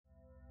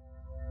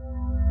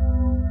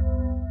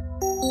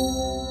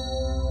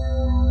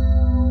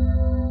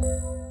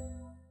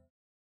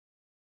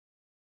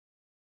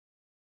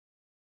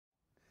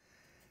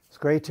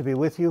great to be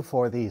with you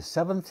for the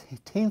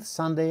 17th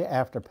Sunday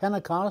after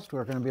Pentecost.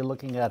 We're going to be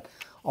looking at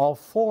all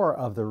four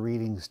of the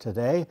readings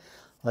today.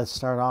 Let's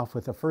start off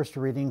with the first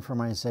reading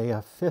from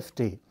Isaiah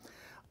 50.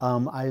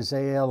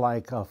 Isaiah,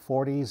 like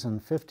 40s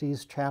and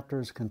 50s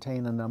chapters,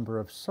 contain a number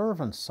of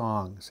servant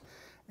songs,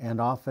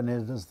 and often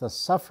it is the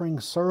suffering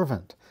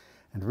servant.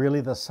 And really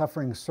the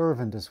suffering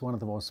servant is one of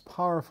the most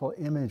powerful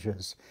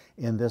images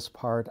in this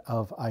part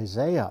of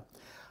Isaiah.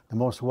 The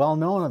most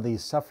well-known of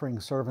these suffering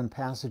servant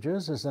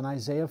passages is in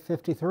Isaiah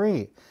 53.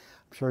 I'm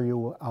sure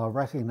you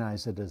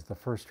recognize it as the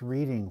first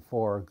reading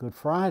for Good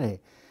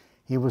Friday.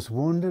 He was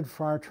wounded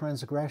for our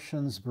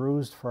transgressions,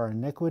 bruised for our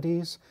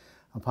iniquities.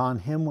 Upon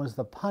him was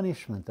the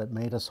punishment that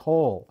made us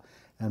whole,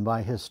 and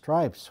by his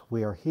stripes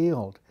we are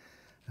healed.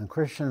 And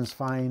Christians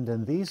find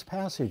in these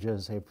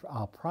passages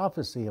a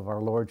prophecy of our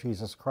Lord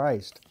Jesus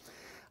Christ.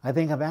 I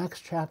think of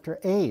Acts chapter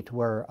 8,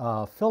 where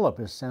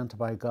Philip is sent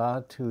by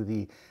God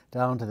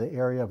down to the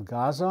area of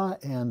Gaza,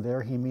 and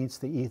there he meets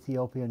the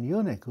Ethiopian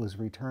eunuch who's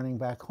returning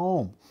back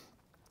home.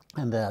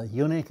 And the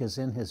eunuch is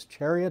in his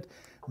chariot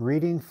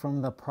reading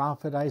from the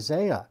prophet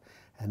Isaiah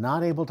and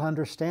not able to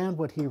understand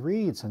what he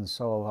reads. And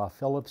so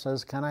Philip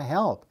says, "Can I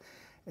help?"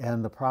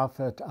 And the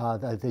prophet,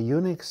 the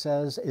eunuch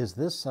says, "Is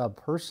this a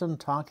person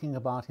talking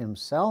about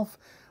himself,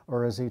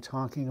 or is he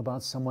talking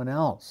about someone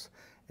else?"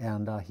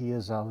 And he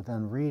is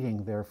then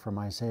reading there from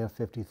Isaiah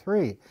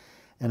 53.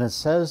 And it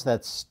says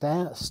that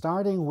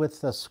starting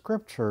with the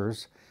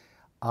scriptures,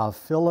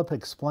 Philip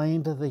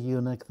explained to the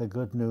eunuch the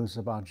good news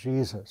about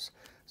Jesus.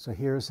 So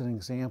here's an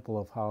example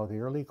of how the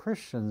early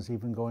Christians,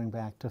 even going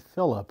back to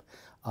Philip,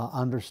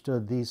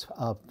 understood these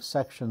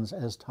sections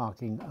as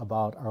talking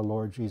about our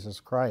Lord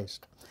Jesus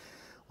Christ.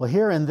 Well,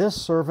 here in this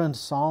servant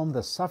psalm,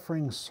 the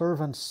suffering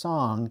servant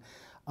song,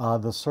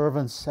 the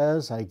servant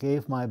says, "I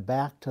gave my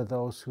back to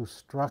those who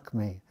struck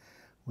me."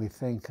 We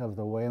think of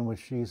the way in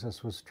which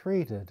Jesus was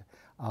treated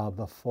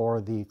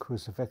before the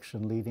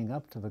crucifixion, leading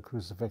up to the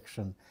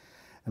crucifixion.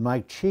 "And my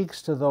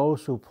cheeks to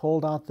those who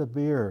pulled out the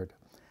beard.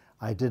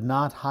 I did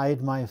not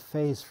hide my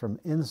face from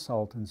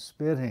insult and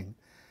spitting."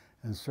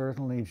 And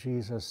certainly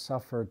Jesus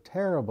suffered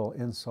terrible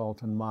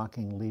insult and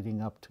mocking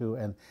leading up to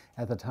and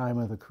at the time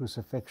of the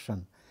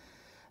crucifixion.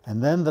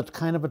 And then the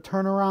kind of a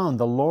turnaround,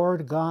 "The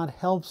Lord God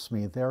helps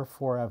me,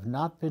 therefore I have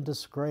not been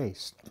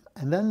disgraced."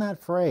 And then that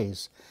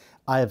phrase,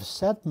 "I have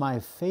set my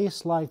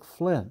face like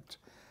flint,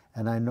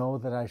 and I know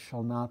that I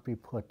shall not be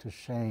put to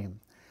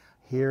shame."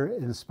 Here,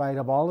 in spite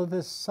of all of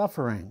this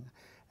suffering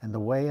and the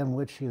way in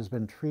which he has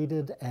been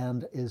treated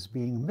and is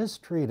being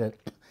mistreated,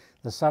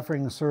 the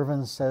suffering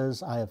servant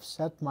says, "I have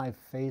set my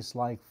face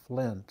like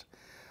flint."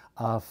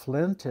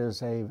 Flint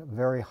is a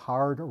very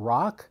hard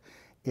rock.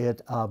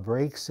 It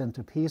breaks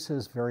into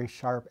pieces, very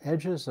sharp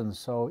edges, and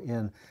so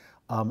in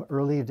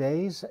early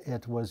days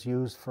it was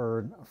used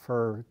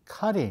for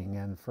cutting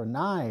and for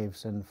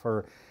knives and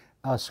for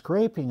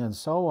scraping and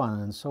so on.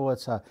 And so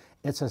it's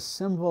a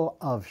symbol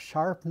of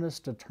sharpness,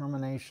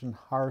 determination,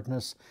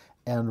 hardness,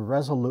 and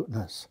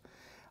resoluteness.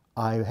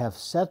 "I have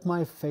set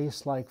my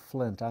face like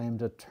flint." I am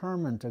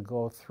determined to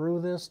go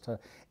through this, to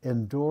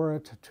endure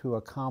it, to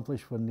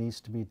accomplish what needs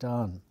to be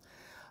done.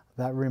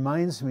 That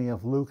reminds me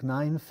of Luke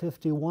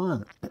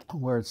 9:51,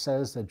 where it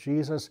says that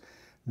Jesus,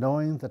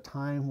 knowing the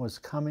time was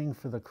coming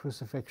for the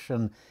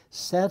crucifixion,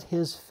 set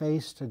his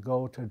face to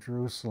go to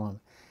Jerusalem.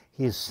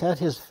 He set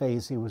his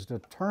face. He was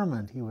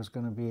determined he was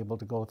going to be able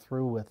to go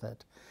through with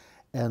it.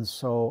 And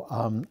so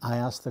I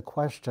ask the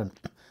question,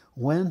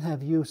 when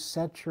have you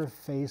set your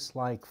face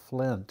like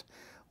flint?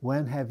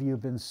 When have you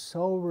been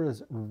so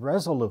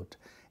resolute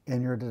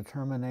in your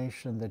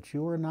determination that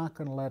you are not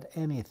going to let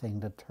anything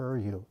deter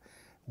you?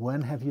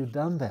 When have you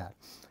done that?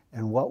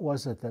 And what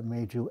was it that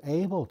made you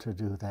able to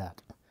do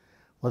that?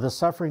 Well, the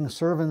suffering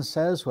servant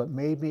says, what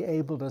made me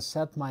able to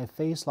set my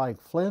face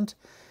like flint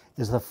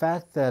is the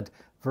fact that,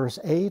 verse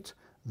 8,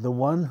 "The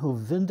one who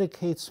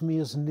vindicates me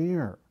is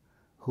near.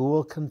 Who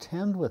will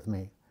contend with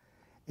me?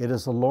 It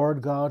is the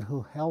Lord God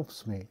who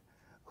helps me.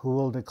 Who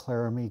will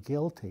declare me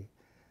guilty?"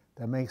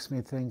 That makes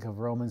me think of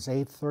Romans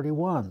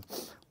 8:31,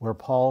 where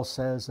Paul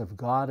says, "If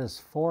God is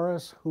for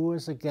us, who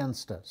is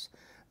against us?"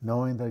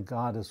 Knowing that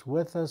God is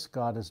with us,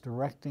 God is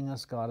directing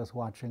us, God is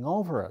watching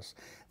over us.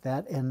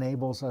 That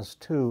enables us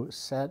to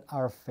set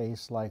our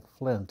face like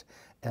flint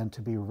and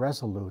to be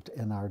resolute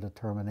in our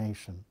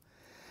determination.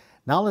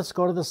 Now let's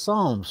go to the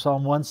Psalm,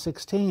 Psalm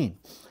 116.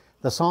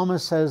 The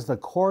psalmist says, "The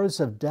cords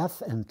of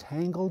death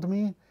entangled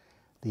me,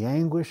 the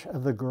anguish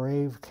of the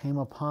grave came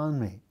upon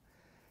me.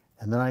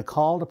 And then I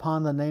called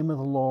upon the name of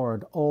the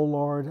Lord. O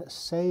Lord,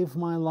 save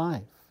my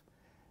life.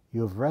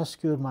 You have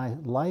rescued my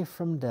life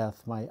from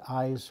death, my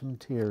eyes from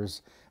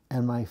tears,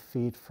 and my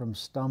feet from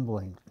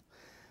stumbling."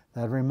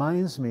 That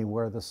reminds me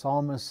where the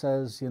psalmist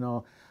says,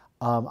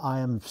 "I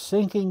am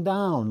sinking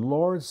down.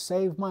 Lord,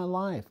 save my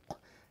life." It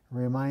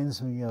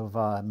reminds me of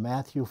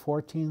Matthew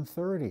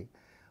 14:30,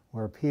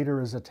 where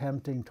Peter is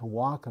attempting to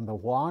walk on the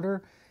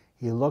water.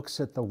 He looks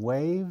at the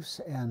waves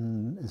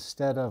and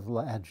instead of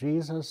at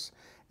Jesus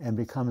and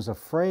becomes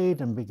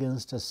afraid and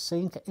begins to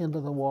sink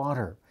into the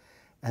water.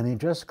 And he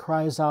just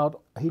cries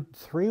out,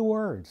 three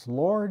words,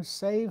 Lord,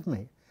 save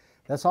me.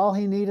 That's all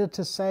he needed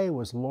to say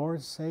was,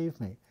 Lord, save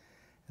me.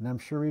 And I'm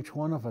sure each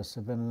one of us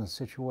have been in a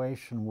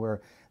situation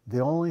where the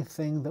only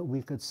thing that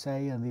we could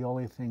say and the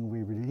only thing we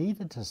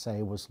needed to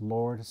say was,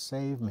 Lord,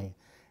 save me.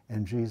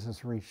 And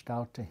Jesus reached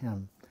out to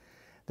him.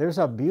 There's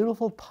a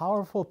beautiful,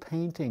 powerful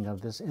painting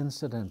of this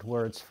incident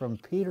where it's from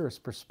Peter's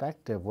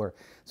perspective, where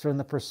it's from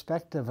the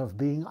perspective of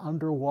being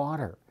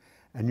underwater.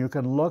 And you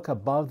can look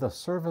above the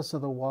surface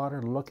of the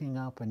water, looking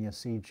up, and you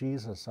see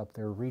Jesus up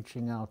there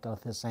reaching out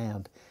with his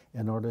hand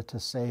in order to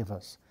save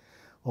us.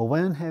 Well,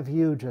 when have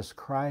you just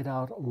cried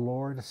out,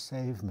 Lord,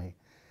 save me?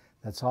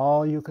 That's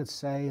all you could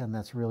say, and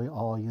that's really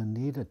all you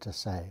needed to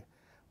say.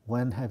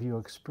 When have you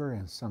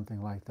experienced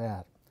something like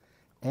that?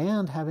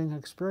 And having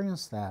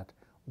experienced that,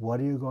 what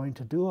are you going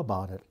to do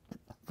about it?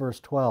 Verse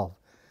 12,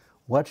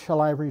 what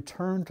shall I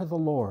return to the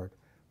Lord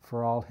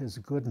for all his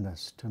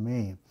goodness to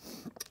me?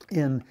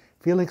 In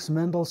Felix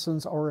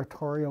Mendelssohn's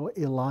oratorio,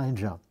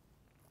 Elijah,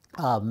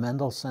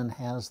 Mendelssohn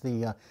has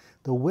the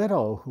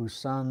widow whose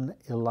son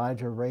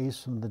Elijah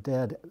raised from the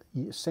dead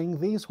sing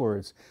these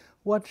words,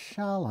 what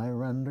shall I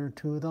render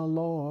to the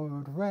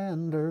Lord,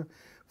 render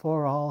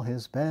for all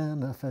his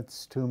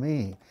benefits to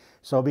me?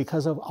 So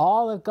because of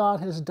all that God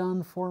has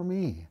done for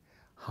me,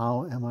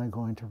 how am I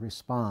going to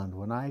respond?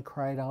 When I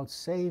cried out,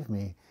 save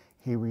me,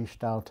 he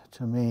reached out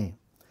to me.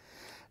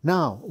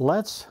 Now,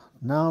 let's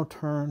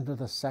turn to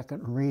the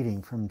second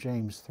reading from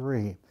James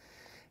 3.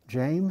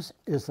 James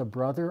is the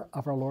brother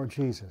of our Lord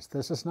Jesus.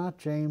 This is not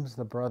James,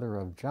 the brother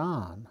of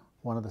John,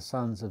 one of the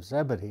sons of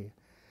Zebedee,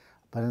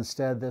 but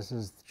instead this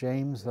is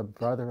James, the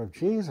brother of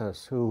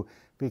Jesus, who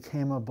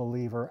became a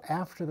believer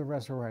after the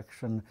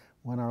resurrection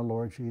when our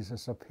Lord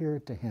Jesus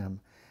appeared to him.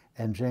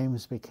 And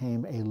James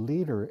became a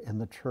leader in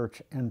the church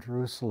in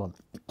Jerusalem.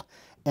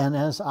 And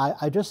as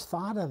I just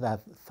thought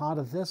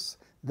of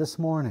this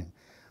morning,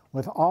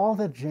 with all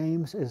that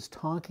James is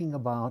talking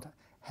about,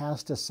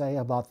 has to say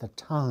about the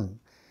tongue,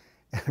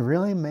 it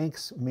really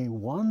makes me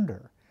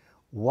wonder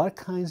what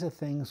kinds of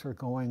things are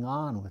going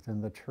on within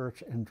the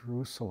church in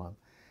Jerusalem.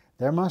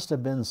 There must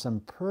have been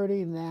some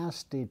pretty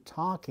nasty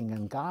talking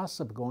and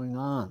gossip going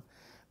on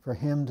for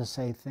him to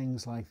say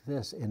things like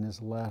this in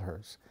his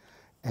letters,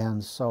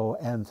 and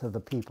to the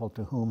people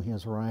to whom he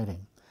is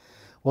writing.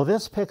 Well,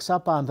 this picks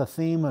up on the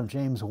theme of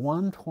James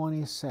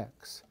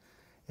 1:26.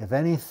 If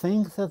any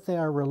think that they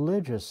are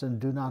religious and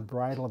do not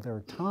bridle their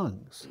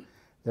tongues,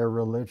 their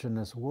religion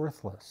is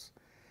worthless.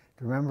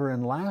 Remember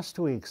in last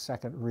week's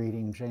second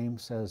reading,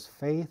 James says,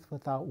 faith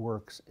without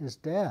works is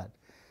dead.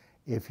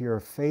 If your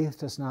faith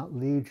does not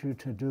lead you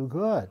to do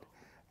good,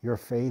 your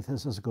faith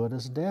is as good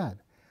as dead.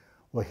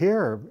 Well,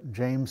 here,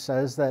 James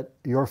says that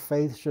your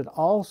faith should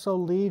also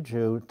lead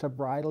you to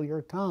bridle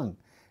your tongue,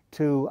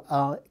 to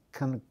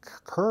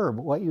curb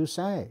what you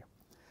say.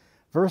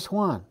 Verse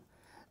 1,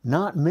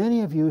 not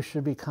many of you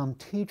should become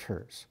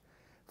teachers,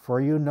 for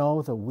you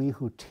know that we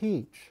who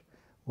teach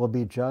will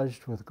be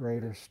judged with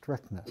greater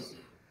strictness.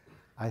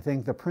 I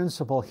think the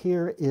principle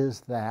here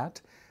is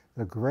that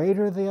the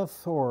greater the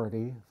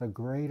authority, the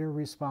greater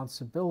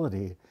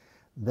responsibility,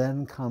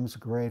 then comes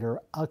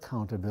greater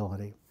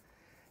accountability.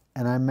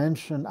 And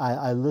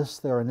I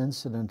list there an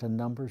incident in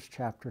Numbers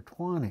chapter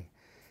 20.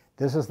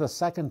 This is the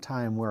second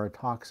time where it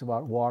talks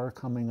about water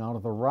coming out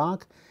of the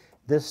rock.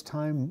 This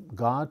time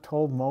God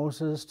told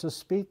Moses to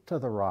speak to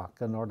the rock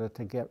in order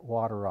to get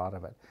water out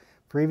of it.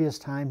 Previous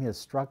time he had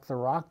struck the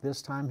rock,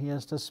 this time he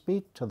has to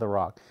speak to the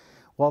rock.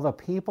 Well, the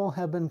people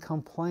have been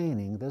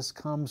complaining. This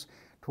comes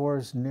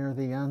towards near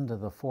the end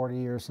of the 40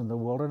 years in the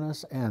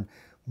wilderness, and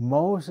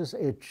Moses,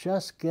 it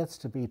just gets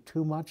to be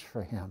too much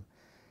for him.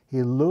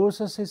 He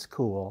loses his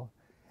cool,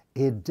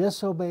 he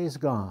disobeys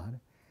God,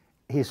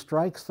 he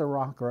strikes the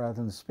rock rather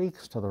than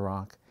speaks to the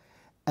rock,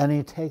 and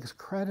he takes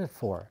credit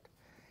for it.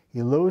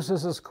 He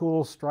loses his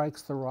cool,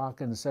 strikes the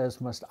rock, and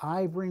says, must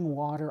I bring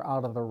water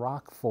out of the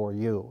rock for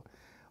you?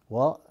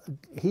 Well,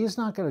 he's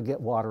not going to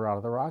get water out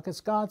of the rock.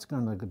 It's God's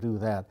going to do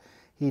that.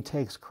 He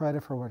takes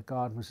credit for what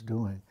God was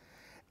doing.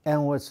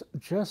 And what's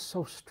just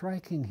so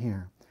striking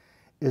here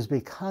is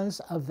because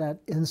of that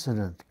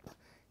incident,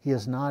 he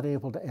is not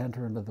able to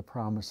enter into the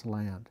promised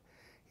land.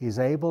 He's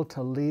able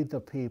to lead the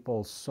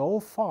people so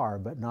far,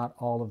 but not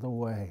all of the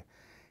way.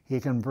 He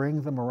can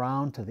bring them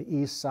around to the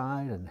east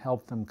side and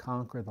help them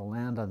conquer the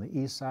land on the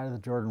east side of the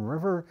Jordan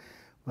River.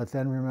 But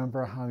then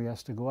remember how he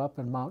has to go up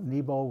in Mount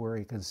Nebo where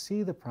he can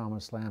see the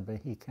promised land, but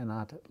he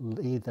cannot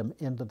lead them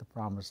into the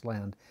promised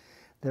land.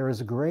 There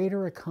is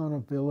greater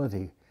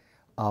accountability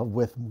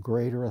with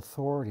greater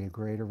authority,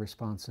 greater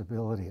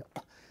responsibility.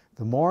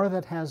 The more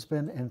that has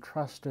been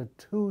entrusted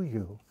to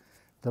you,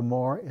 the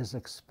more is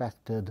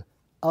expected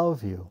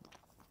of you.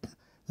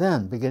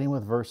 Then, beginning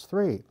with verse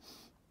 3,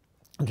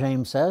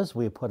 James says,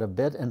 we put a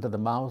bit into the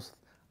mouth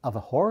of a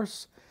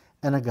horse,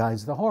 and it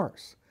guides the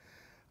horse.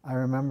 I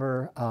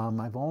remember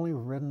I've only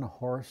ridden a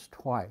horse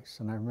twice,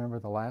 and I remember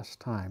the last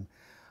time.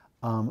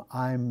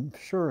 I'm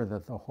sure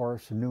that the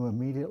horse knew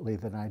immediately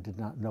that I did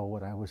not know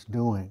what I was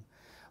doing.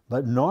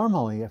 But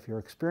normally, if you're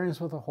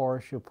experienced with a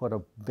horse, you put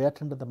a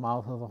bit into the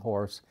mouth of the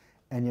horse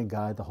and you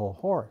guide the whole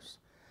horse.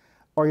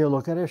 Or you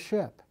look at a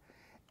ship.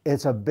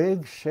 It's a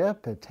big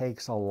ship. It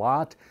takes a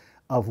lot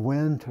of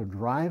wind to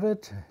drive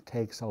it. It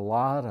takes a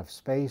lot of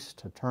space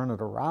to turn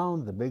it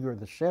around. The bigger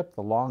the ship,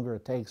 the longer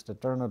it takes to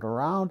turn it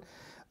around.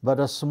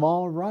 But a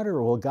small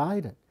rudder will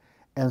guide it.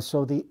 And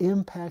so the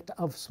impact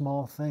of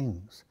small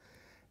things.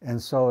 And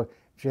so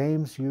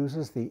James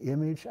uses the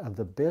image of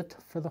the bit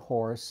for the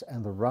horse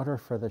and the rudder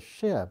for the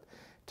ship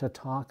to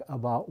talk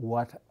about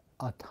what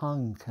a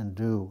tongue can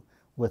do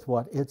with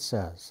what it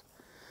says.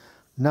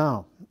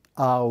 Now,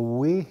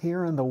 we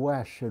here in the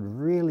West should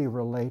really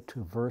relate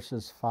to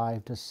verses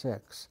 5 to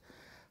 6.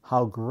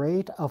 How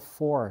great a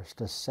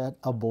forest is set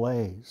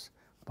ablaze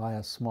by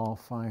a small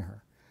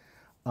fire.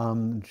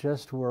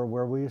 Just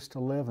where we used to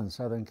live in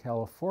Southern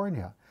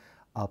California,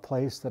 a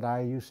place that I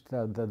used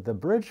to, the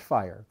bridge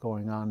fire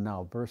going on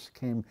now burst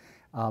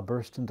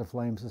into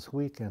flames this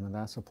weekend, and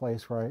that's a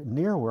place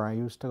near where I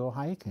used to go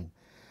hiking.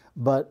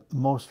 But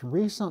most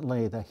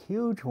recently, the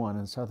huge one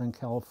in Southern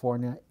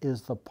California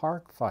is the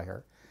Park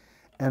Fire.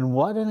 And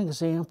what an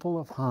example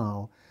of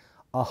how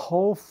a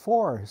whole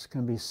forest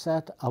can be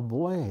set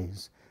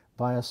ablaze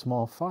by a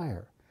small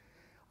fire.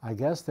 I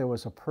guess there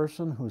was a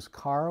person whose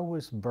car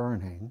was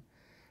burning,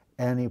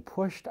 and he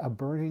pushed a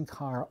burning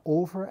car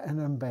over an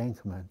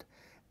embankment,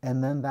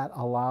 and then that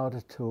allowed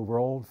it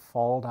to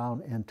fall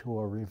down into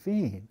a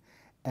ravine,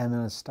 and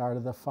then it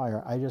started the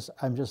fire.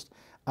 I'm just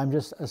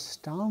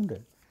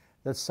astounded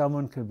that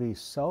someone could be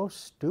so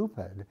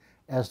stupid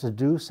as to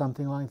do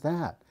something like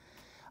that.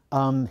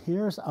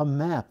 Here's a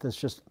map that's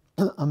just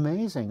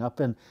amazing.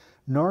 Up in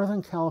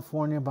Northern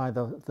California by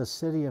the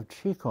city of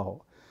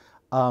Chico.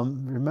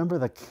 Remember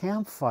the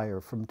Camp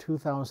Fire from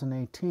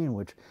 2018,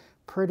 which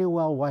pretty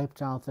well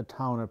wiped out the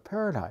town of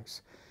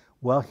Paradise.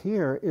 Well,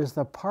 here is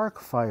the Park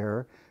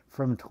Fire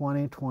from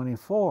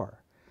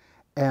 2024.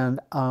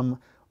 And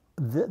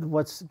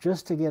what's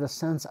just to get a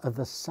sense of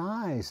the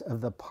size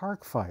of the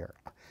Park Fire,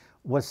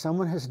 what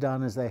someone has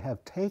done is they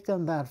have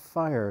taken that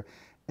fire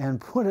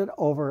and put it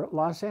over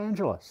Los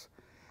Angeles.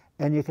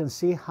 And you can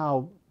see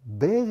how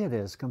big it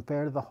is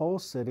compared to the whole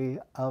city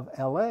of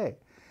LA.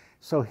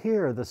 So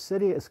here, the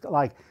city is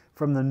like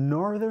from the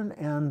northern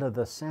end of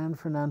the San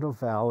Fernando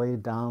Valley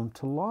down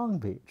to Long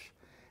Beach.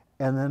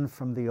 And then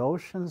from the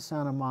ocean,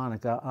 Santa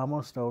Monica,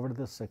 almost over to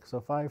the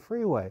 605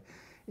 freeway.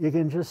 You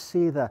can just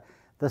see the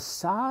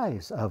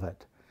size of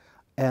it.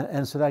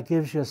 And so that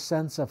gives you a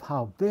sense of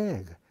how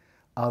big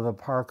the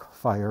Park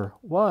Fire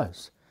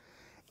was.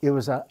 It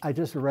was I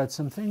just read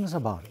some things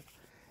about it.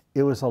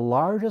 It was the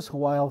largest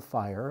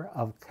wildfire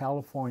of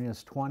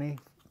California's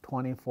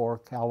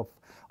 2024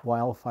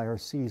 wildfire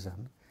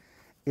season.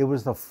 It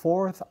was the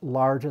 4th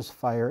largest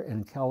fire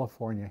in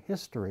California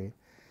history,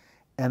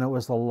 and it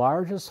was the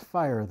largest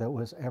fire that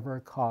was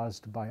ever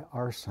caused by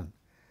arson.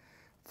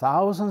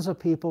 Thousands of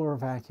people were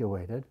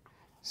evacuated,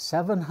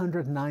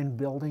 709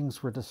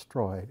 buildings were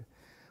destroyed,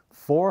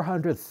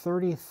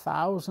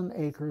 430,000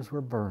 acres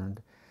were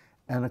burned,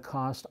 and it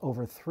cost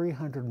over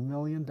 $300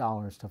 million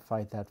to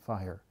fight that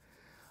fire.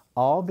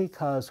 All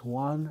because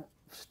one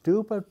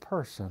stupid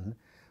person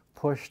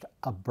pushed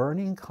a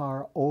burning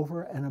car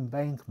over an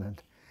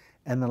embankment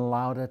and then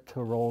allowed it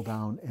to roll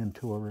down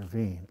into a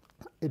ravine.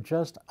 It's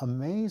just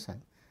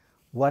amazing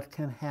what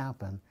can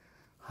happen,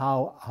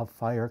 how a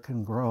fire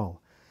can grow.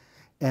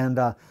 And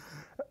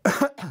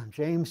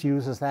James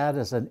uses that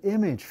as an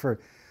image for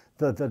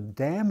the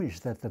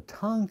damage that the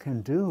tongue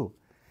can do.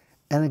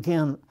 And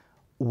again,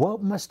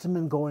 what must have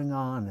been going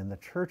on in the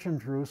church in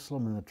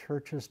Jerusalem and the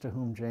churches to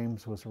whom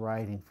James was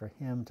writing for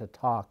him to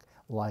talk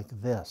like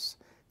this?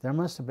 There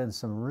must have been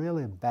some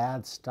really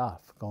bad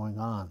stuff going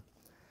on.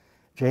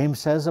 James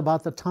says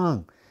about the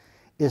tongue,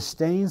 it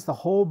stains the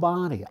whole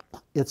body.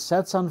 It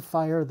sets on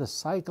fire the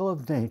cycle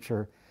of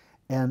nature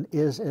and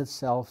is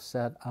itself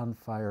set on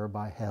fire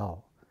by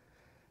hell.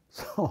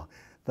 So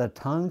the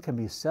tongue can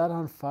be set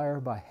on fire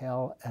by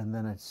hell, and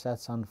then it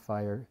sets on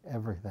fire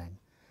everything.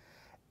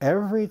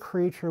 Every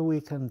creature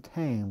we can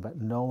tame, but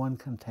no one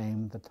can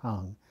tame the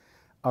tongue.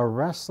 A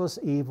restless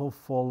evil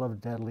full of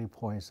deadly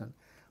poison.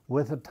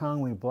 With the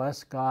tongue we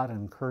bless God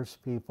and curse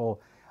people.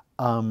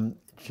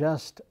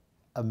 Just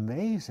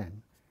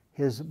amazing,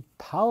 his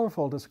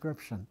powerful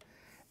description.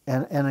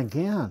 And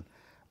again,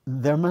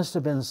 there must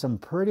have been some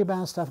pretty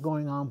bad stuff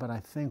going on, but I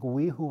think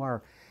we who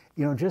are,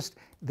 just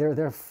there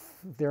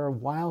are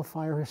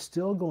wildfires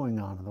still going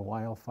on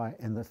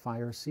in the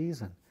fire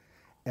season.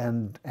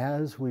 And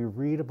as we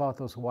read about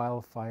those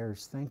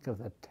wildfires, think of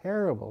the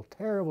terrible,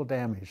 terrible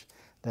damage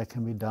that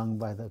can be done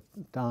by the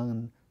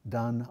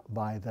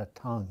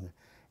tongue,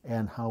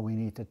 and how we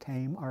need to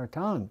tame our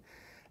tongue.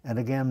 And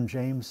again,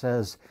 James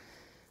says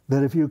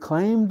that if you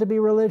claim to be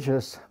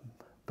religious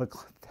but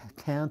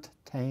can't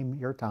tame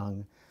your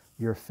tongue,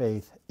 your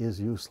faith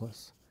is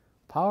useless.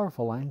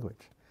 Powerful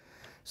language.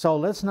 So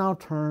let's now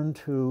turn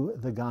to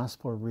the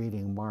gospel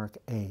reading, Mark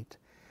 8.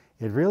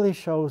 It really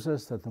shows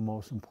us that the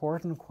most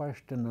important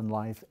question in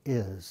life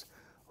is,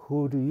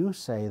 who do you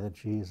say that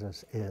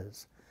Jesus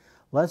is?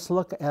 let's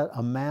look at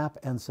a map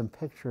and some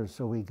pictures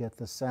so we get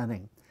the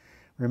setting.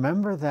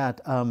 Remember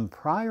that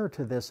prior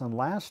to this, in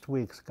last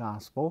week's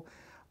gospel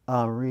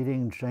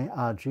reading,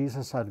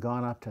 Jesus had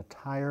gone up to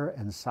Tyre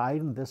and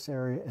Sidon, this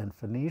area in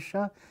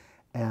Phoenicia,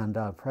 and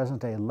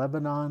present-day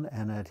Lebanon,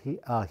 and had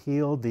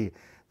healed the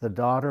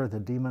daughter, the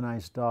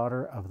demonized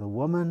daughter of the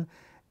woman.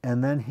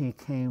 And then he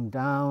came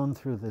down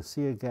through the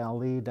Sea of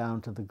Galilee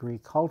down to the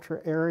Greek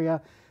culture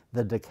area,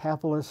 the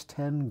Decapolis,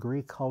 10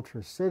 Greek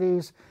culture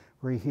cities,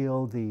 where he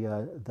healed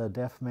the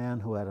deaf man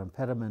who had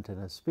impediment in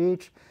his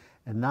speech.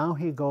 And now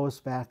he goes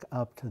back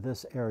up to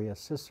this area,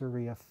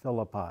 Caesarea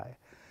Philippi.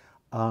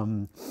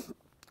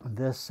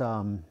 This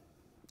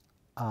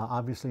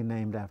obviously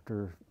named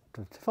after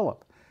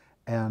Philip.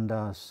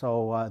 And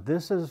so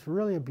this is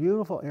really a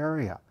beautiful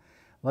area.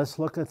 Let's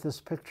look at this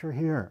picture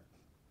here.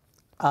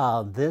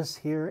 This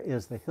here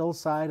is the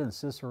hillside in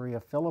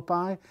Caesarea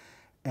Philippi,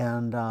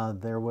 and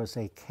there was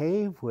a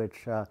cave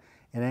which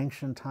in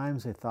ancient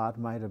times they thought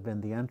might have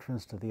been the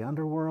entrance to the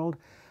underworld.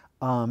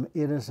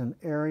 It is an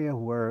area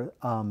where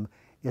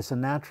it's a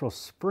natural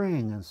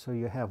spring, and so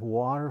you have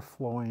water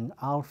flowing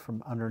out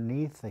from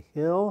underneath the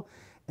hill,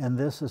 and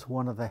this is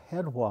one of the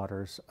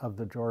headwaters of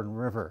the Jordan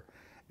River.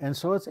 And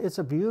so it's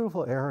a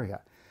beautiful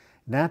area.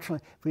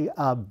 Naturally,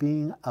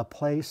 being a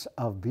place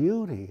of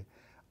beauty,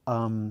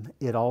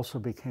 it also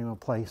became a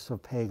place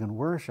of pagan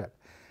worship.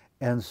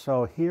 And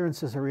so here in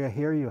Caesarea,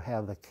 here you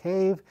have the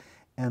cave,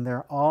 and there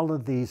are all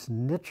of these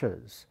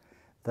niches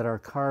that are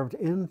carved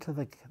into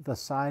the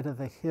side of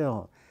the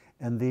hill.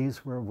 And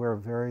these were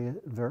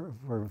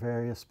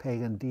various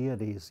pagan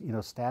deities,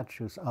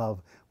 statues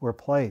of, were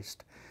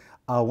placed.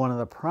 One of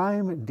the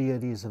prime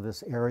deities of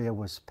this area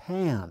was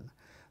Pan,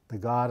 the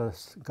god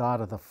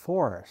of the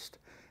forest.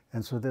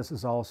 And so this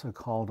is also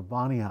called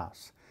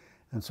Banias.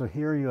 And so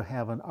here you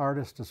have an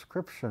artist's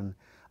description,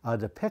 a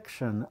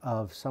depiction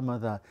of some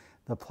of the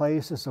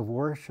places of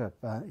worship.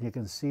 You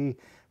can see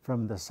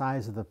from the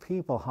size of the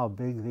people how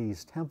big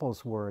these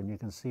temples were, and you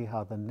can see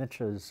how the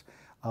niches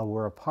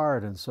were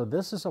apart. And so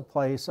this is a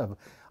place of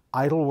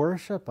idol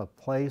worship, a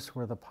place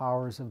where the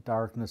powers of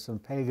darkness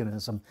and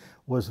paganism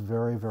was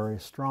very, very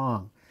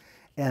strong.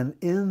 And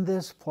in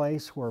this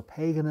place where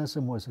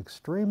paganism was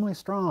extremely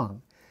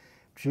strong,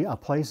 a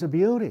place of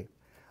beauty,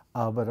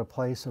 but a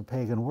place of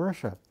pagan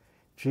worship,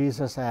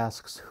 Jesus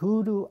asks,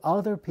 "Who do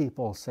other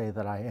people say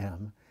that I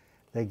am?"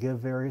 They give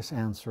various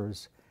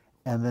answers.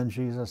 And then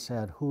Jesus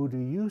said, "Who do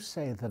you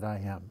say that I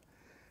am?"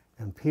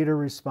 And Peter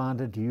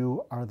responded,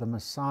 "You are the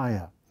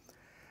Messiah."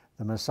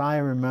 The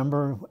Messiah,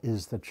 remember,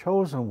 is the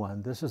chosen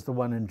one. This is the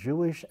one in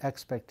Jewish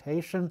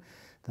expectation.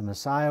 The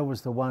Messiah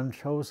was the one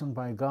chosen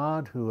by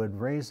God who would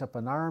raise up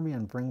an army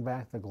and bring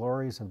back the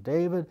glories of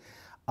David.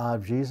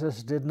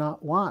 Jesus did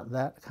not want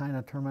that kind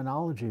of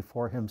terminology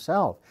for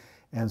himself.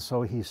 And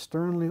so he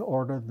sternly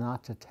ordered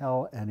not to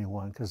tell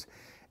anyone, because,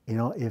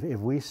 if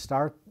we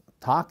start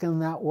talking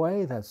that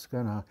way, that's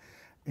going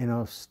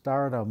to,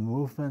 start a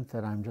movement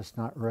that I'm just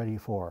not ready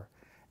for.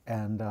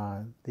 And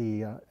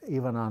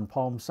even on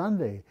Palm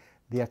Sunday,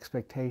 the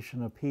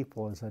expectation of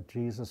people is that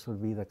Jesus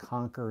would be the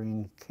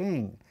conquering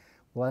king.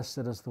 Blessed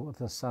is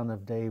the Son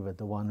of David,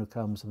 the one who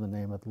comes in the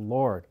name of the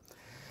Lord.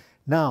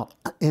 Now,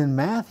 in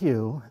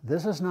Matthew,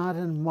 this is not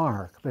in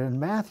Mark, but in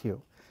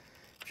Matthew,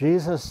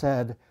 Jesus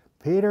said,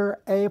 "Peter,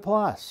 A+,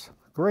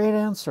 great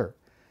answer.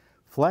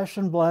 Flesh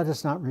and blood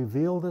has not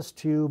revealed this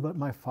to you, but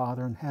my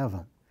Father in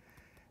heaven.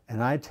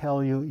 And I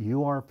tell you,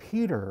 you are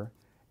Peter,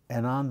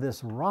 and on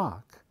this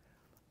rock,"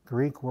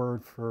 Greek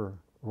word for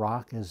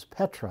rock is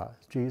Petra.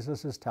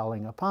 Jesus is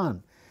telling a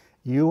pun.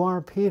 "You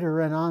are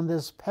Peter, and on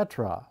this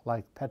Petra,"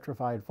 like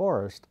petrified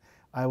forest,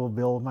 "I will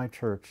build my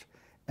church,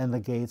 and the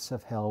gates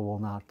of hell will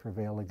not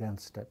prevail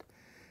against it."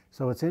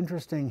 So it's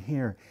interesting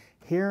here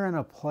in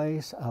a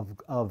place of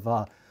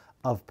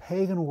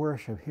pagan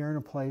worship, here in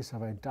a place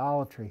of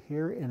idolatry,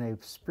 here in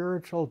a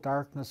spiritual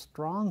darkness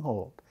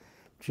stronghold,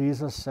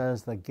 Jesus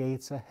says the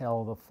gates of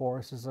hell, the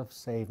forces of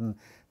Satan,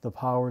 the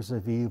powers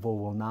of evil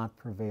will not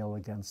prevail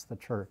against the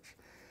church.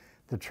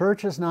 The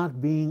church is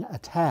not being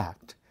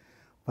attacked,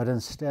 but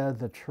instead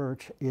the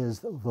church is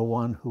the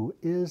one who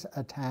is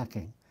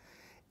attacking.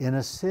 In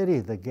a city,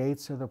 the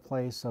gates are the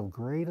place of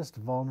greatest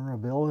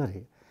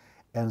vulnerability.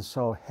 And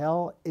so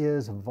hell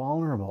is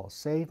vulnerable.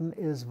 Satan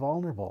is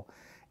vulnerable.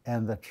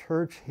 And the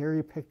church, here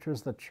he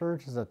pictures the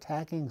church as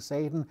attacking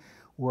Satan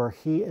where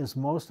he is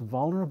most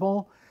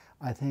vulnerable.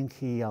 I think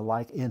he,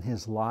 like in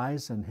his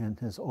lies and in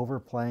his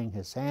overplaying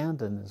his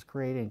hand and his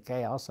creating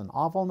chaos and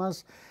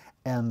awfulness,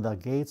 and the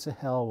gates of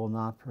hell will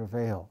not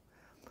prevail.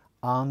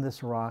 On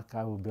this rock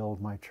I will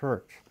build my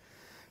church.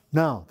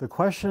 Now, the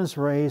question is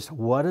raised,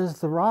 what is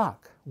the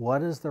rock?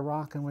 What is the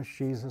rock in which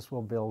Jesus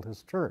will build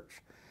his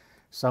church?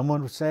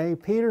 Someone would say,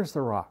 Peter's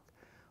the rock.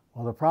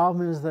 Well, the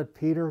problem is that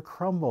Peter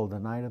crumbled the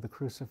night of the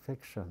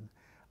crucifixion.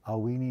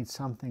 We need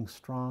something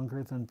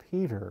stronger than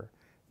Peter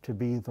to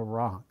be the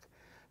rock.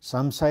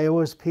 Some say it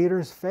was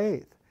Peter's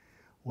faith.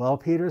 Well,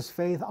 Peter's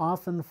faith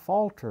often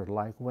faltered,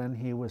 like when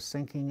he was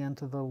sinking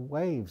into the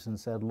waves and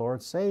said,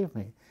 Lord, save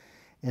me.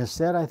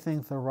 Instead, I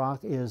think the rock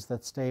is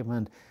that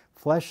statement,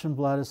 flesh and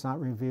blood has not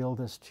revealed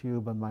this to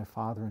you, but my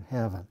Father in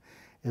heaven.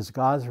 Is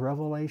God's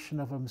revelation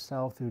of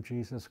himself through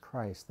Jesus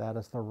Christ. That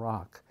is the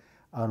rock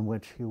on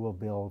which he will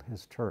build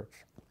his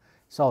church.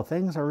 So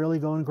things are really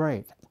going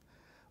great.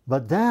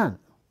 But then,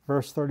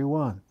 verse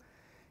 31,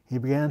 he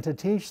began to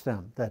teach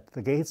them that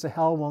the gates of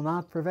hell will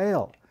not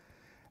prevail,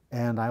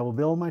 and I will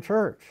build my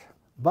church.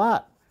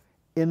 But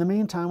in the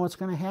meantime, what's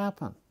going to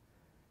happen?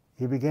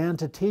 He began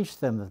to teach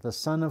them that the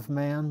Son of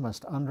Man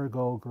must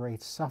undergo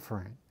great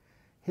suffering.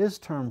 His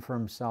term for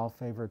himself,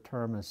 favorite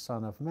term, is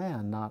Son of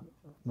Man, not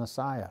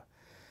Messiah,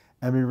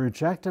 and be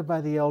rejected by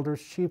the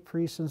elders, chief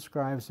priests, and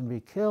scribes, and be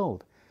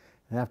killed,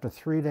 and after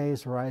 3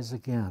 days rise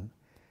again.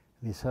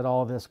 And he said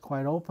all this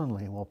quite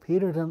openly. Well,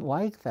 Peter didn't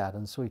like that,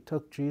 and so he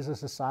took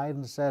Jesus aside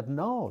and said,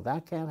 no,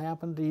 that can't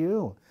happen to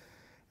you.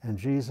 And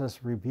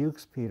Jesus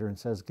rebukes Peter and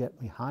says, get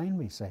behind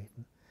me,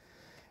 Satan.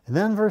 And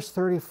then verse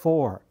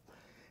 34,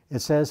 it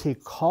says he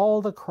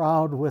called the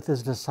crowd with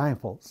his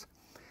disciples.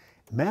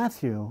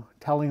 Matthew,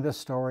 telling this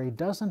story,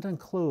 doesn't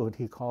include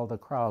he called the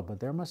crowd, but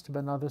there must have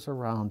been others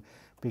around,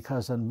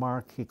 because in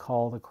Mark he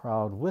called the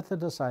crowd with the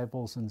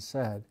disciples and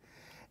said,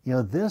 you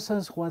know, this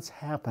is what's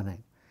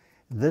happening.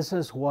 This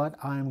is what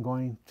I'm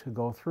going to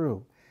go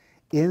through.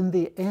 In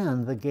the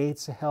end, the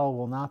gates of hell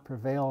will not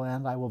prevail,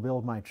 and I will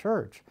build my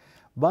church.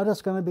 But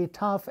it's going to be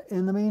tough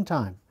in the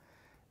meantime.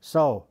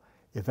 So,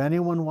 if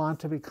anyone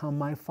wants to become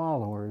my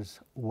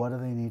followers, what do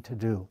they need to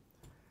do?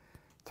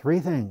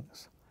 3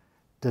 things.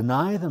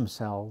 Deny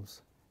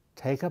themselves,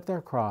 take up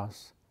their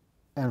cross,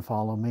 and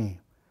follow me.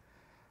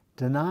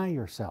 Deny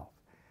yourself.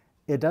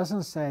 It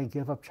doesn't say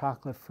give up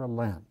chocolate for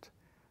Lent.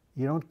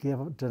 You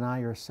don't deny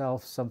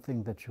yourself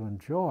something that you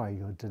enjoy,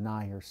 you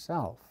deny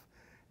yourself.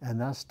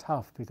 And that's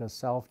tough because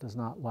self does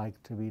not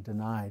like to be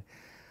denied.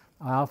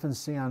 I often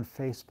see on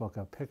Facebook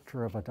a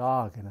picture of a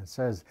dog, and it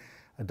says,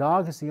 a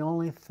dog is the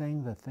only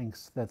thing that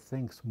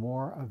thinks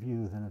more of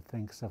you than it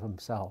thinks of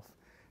himself.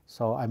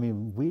 So, I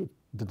mean,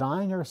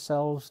 denying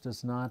ourselves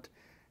does not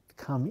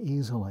come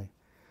easily.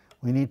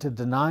 We need to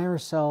deny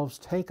ourselves,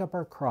 take up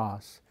our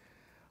cross.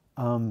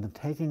 The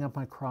taking up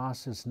my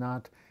cross is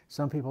not,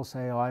 some people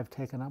say, oh, I've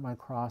taken up my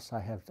cross, I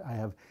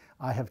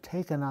have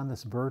taken on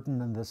this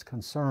burden and this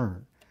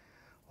concern.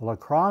 Well, a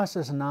cross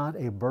is not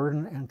a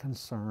burden and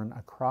concern.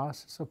 A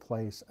cross is a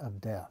place of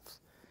death.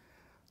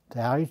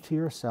 Die to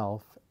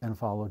yourself and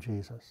follow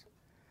Jesus.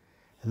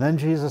 And then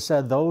Jesus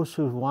said, those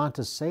who want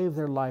to save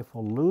their life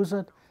will lose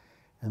it,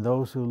 and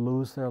those who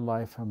lose their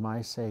life for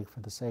my sake, for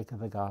the sake of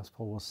the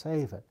gospel, will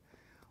save it.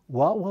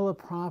 What will it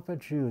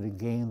profit you to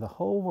gain the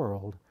whole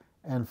world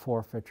and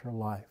forfeit your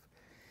life?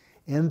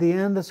 In the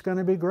end, it's going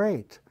to be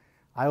great.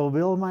 I will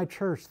build my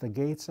church. The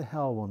gates of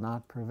hell will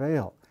not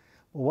prevail.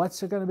 Well,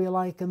 what's it going to be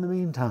like in the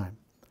meantime?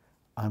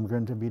 I'm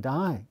going to be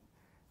dying.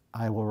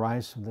 I will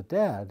rise from the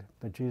dead,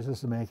 but Jesus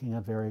is making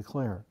it very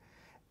clear.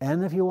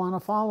 And if you want to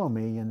follow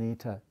me, you need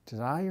to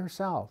deny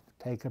yourself,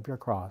 take up your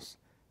cross,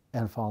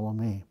 and follow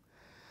me.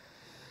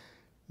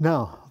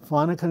 Now, I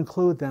want to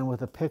conclude then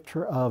with a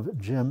picture of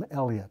Jim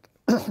Elliot.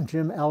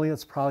 Jim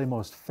Elliot's probably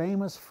most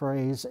famous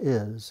phrase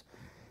is,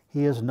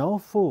 he is no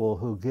fool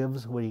who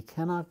gives what he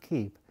cannot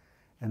keep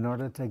in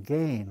order to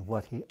gain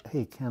what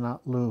he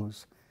cannot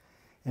lose.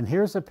 And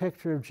here's a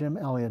picture of Jim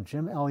Elliot.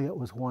 Jim Elliot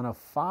was one of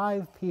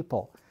 5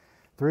 people.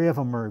 3 of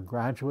them were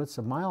graduates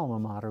of my alma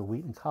mater,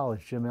 Wheaton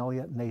College. Jim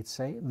Elliot, Nate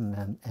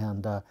Saton,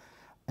 and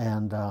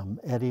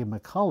Ed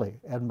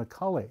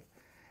McCully.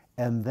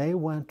 And they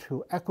went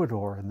to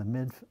Ecuador in the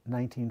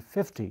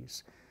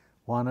mid-1950s,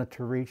 wanted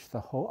to reach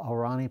the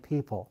Huaorani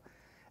people.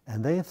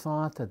 And they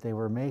thought that they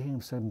were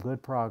making some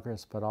good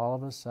progress, but all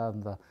of a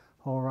sudden the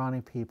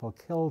Huaorani people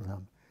killed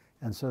them.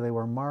 And so they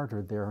were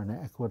martyred there in the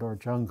Ecuador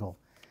jungle.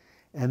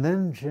 And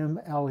then Jim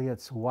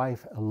Elliot's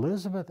wife,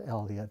 Elizabeth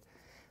Elliot,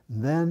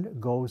 then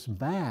goes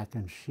back,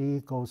 and she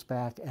goes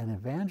back and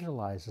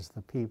evangelizes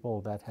the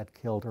people that had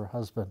killed her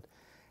husband.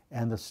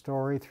 And the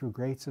story, Through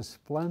Gates of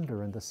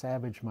Splendor and The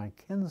Savage My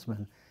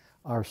Kinsman,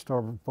 are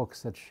story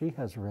books that she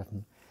has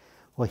written.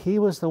 Well, he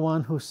was the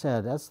one who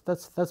said,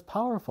 that's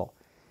powerful.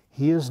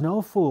 He is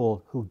no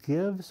fool who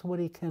gives what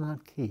he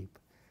cannot keep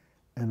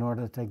in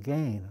order to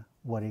gain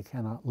what he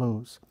cannot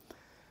lose.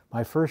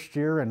 My first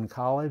year in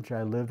college,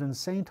 I lived in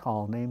Saint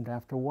Hall, named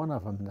after one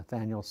of them,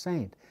 Nathaniel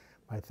Saint.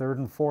 My 3rd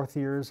and 4th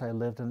years, I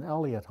lived in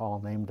Elliott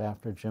Hall, named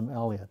after Jim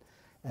Elliot.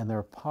 And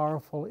they're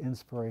powerful,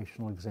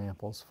 inspirational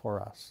examples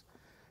for us.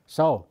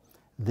 So,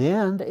 the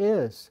end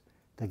is,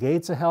 the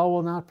gates of hell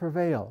will not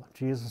prevail.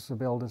 Jesus will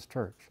build his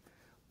church.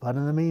 But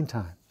in the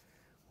meantime,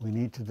 we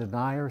need to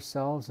deny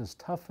ourselves, as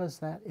tough as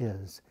that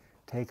is,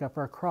 take up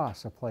our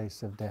cross, a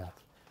place of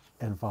death,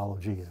 and follow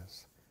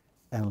Jesus.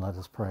 And let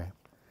us pray.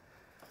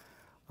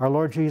 Our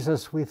Lord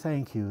Jesus, we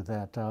thank you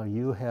that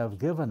you have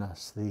given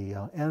us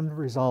the end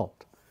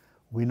result.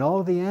 We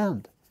know the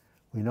end.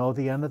 We know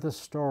the end of the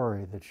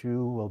story, that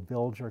you will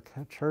build your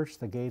church,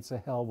 the gates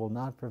of hell will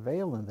not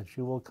prevail, and that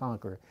you will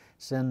conquer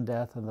sin,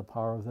 death, and the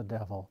power of the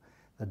devil.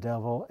 The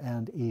devil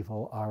and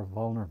evil are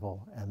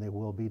vulnerable, and they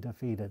will be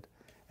defeated,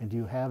 and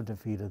you have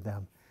defeated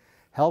them.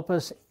 Help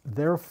us,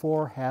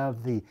 therefore,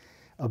 have the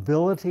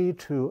ability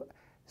to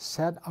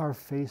set our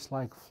face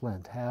like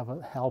flint.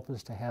 Help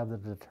us to have the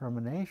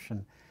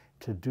determination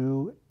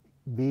to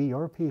be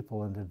your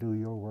people and to do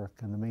your work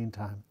in the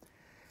meantime.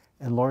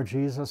 And Lord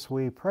Jesus,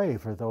 we pray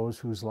for those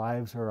whose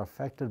lives are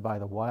affected by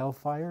the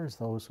wildfires,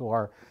 those who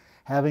are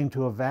having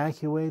to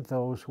evacuate,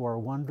 those who are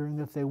wondering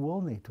if they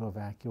will need to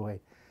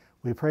evacuate.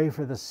 We pray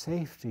for the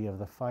safety of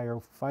the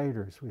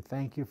firefighters. We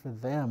thank you for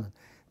them,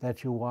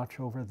 that you watch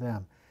over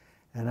them.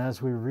 And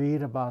as we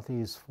read about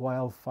these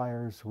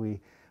wildfires,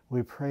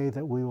 we pray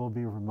that we will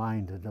be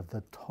reminded of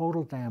the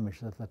total damage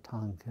that the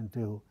tongue can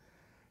do.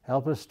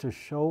 Help us to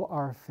show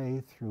our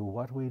faith through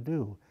what we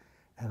do,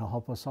 and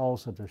help us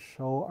also to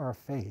show our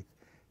faith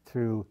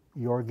through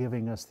your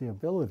giving us the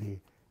ability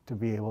to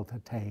be able to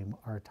tame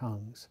our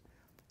tongues.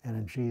 And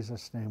in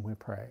Jesus' name we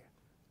pray.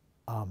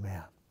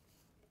 Amen.